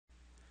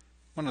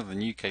One of the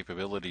new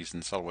capabilities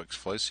in SOLIDWORKS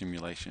Flow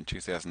Simulation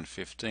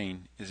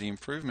 2015 is the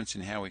improvements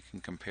in how we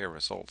can compare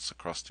results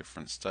across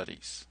different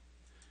studies.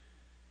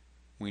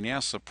 We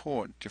now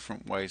support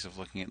different ways of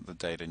looking at the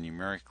data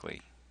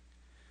numerically.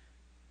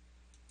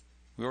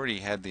 We already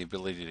had the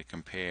ability to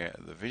compare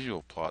the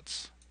visual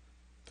plots,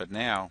 but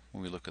now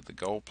when we look at the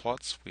goal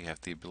plots, we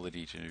have the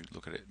ability to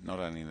look at it not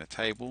only in the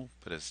table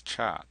but as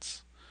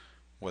charts,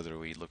 whether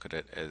we look at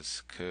it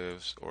as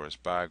curves or as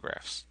bar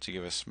graphs, to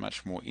give us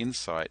much more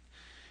insight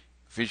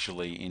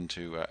visually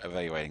into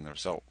evaluating the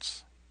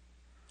results.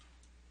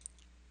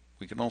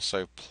 We can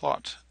also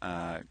plot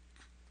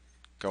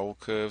goal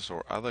curves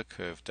or other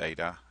curve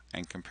data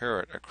and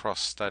compare it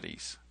across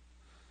studies.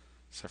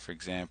 So for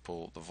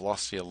example, the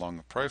velocity along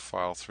a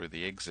profile through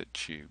the exit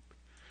tube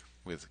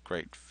with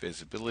great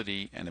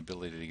visibility and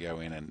ability to go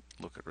in and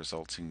look at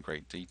results in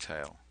great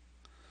detail.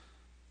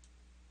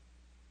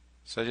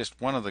 So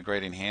just one of the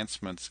great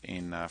enhancements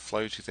in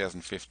Flow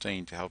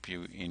 2015 to help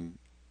you in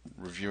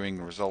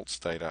reviewing results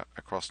data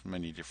across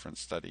many different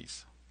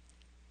studies.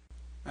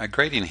 A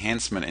great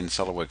enhancement in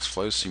SOLIDWORKS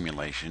Flow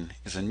Simulation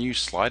is a new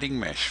sliding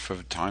mesh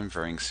for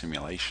time-varying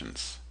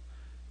simulations.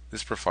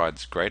 This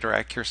provides greater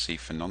accuracy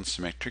for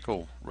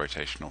non-symmetrical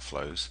rotational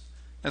flows,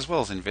 as well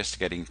as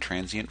investigating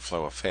transient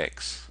flow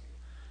effects.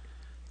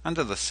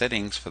 Under the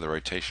settings for the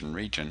rotation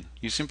region,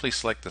 you simply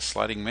select the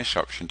sliding mesh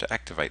option to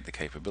activate the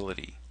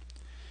capability.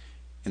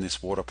 In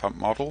this water pump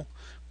model,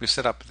 we've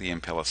set up the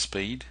impeller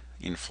speed,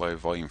 inflow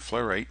volume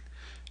flow rate,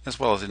 as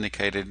well as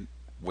indicated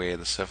where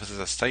the surfaces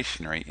are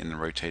stationary in the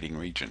rotating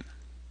region.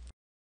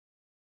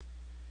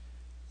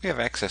 We have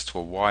access to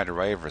a wide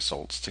array of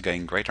results to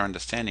gain greater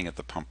understanding of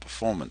the pump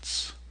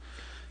performance.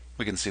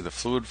 We can see the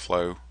fluid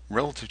flow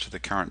relative to the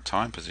current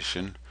time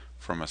position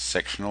from a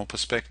sectional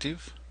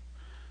perspective,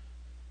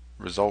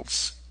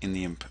 results on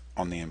the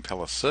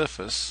impeller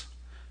surface,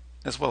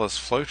 as well as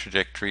flow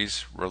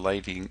trajectories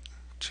relating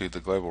to the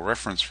global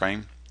reference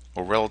frame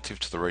or relative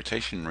to the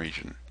rotation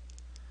region.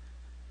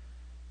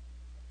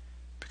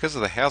 Because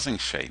of the housing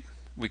shape,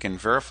 we can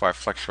verify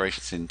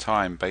fluctuations in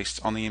time based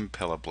on the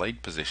impeller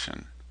blade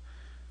position.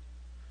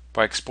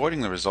 By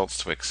exploiting the results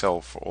to Excel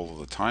for all of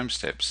the time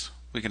steps,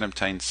 we can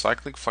obtain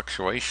cyclic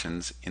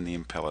fluctuations in the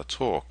impeller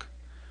torque,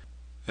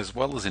 as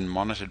well as in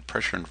monitored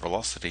pressure and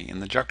velocity in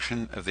the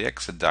junction of the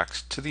exit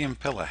duct to the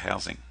impeller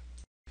housing.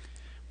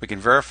 We can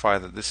verify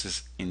that this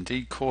is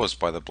indeed caused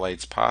by the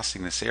blades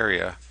passing this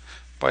area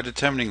by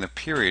determining the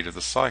period of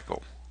the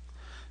cycle.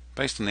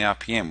 Based on the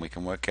RPM, we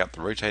can work out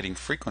the rotating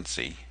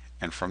frequency,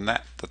 and from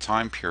that the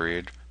time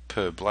period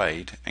per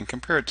blade, and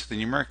compare it to the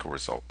numerical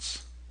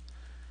results.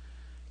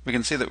 We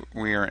can see that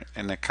we are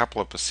in a couple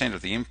of percent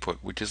of the input,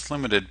 which is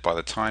limited by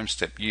the time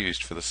step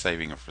used for the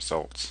saving of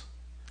results.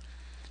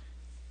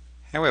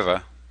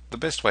 However, the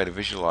best way to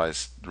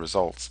visualize the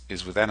results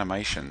is with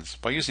animations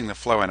by using the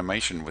Flow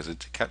Animation Wizard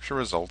to capture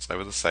results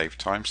over the saved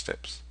time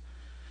steps.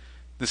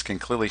 This can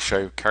clearly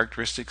show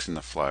characteristics in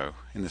the flow.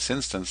 In this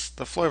instance,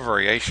 the flow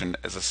variation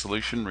as a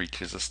solution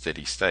reaches a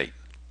steady state.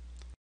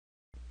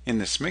 In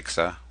this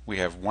mixer, we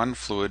have one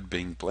fluid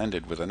being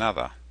blended with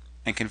another,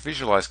 and can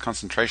visualize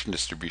concentration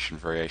distribution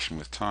variation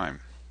with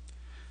time.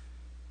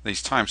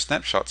 These time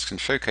snapshots can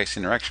showcase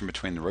interaction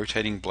between the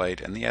rotating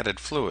blade and the added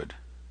fluid.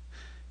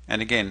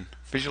 And again,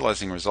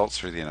 visualizing results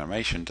through the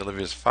animation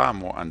delivers far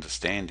more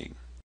understanding.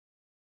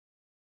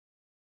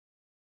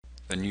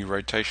 The new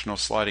rotational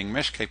sliding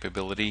mesh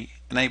capability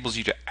enables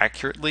you to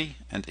accurately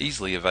and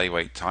easily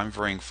evaluate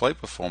time-varying flow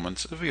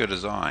performance of your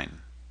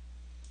design.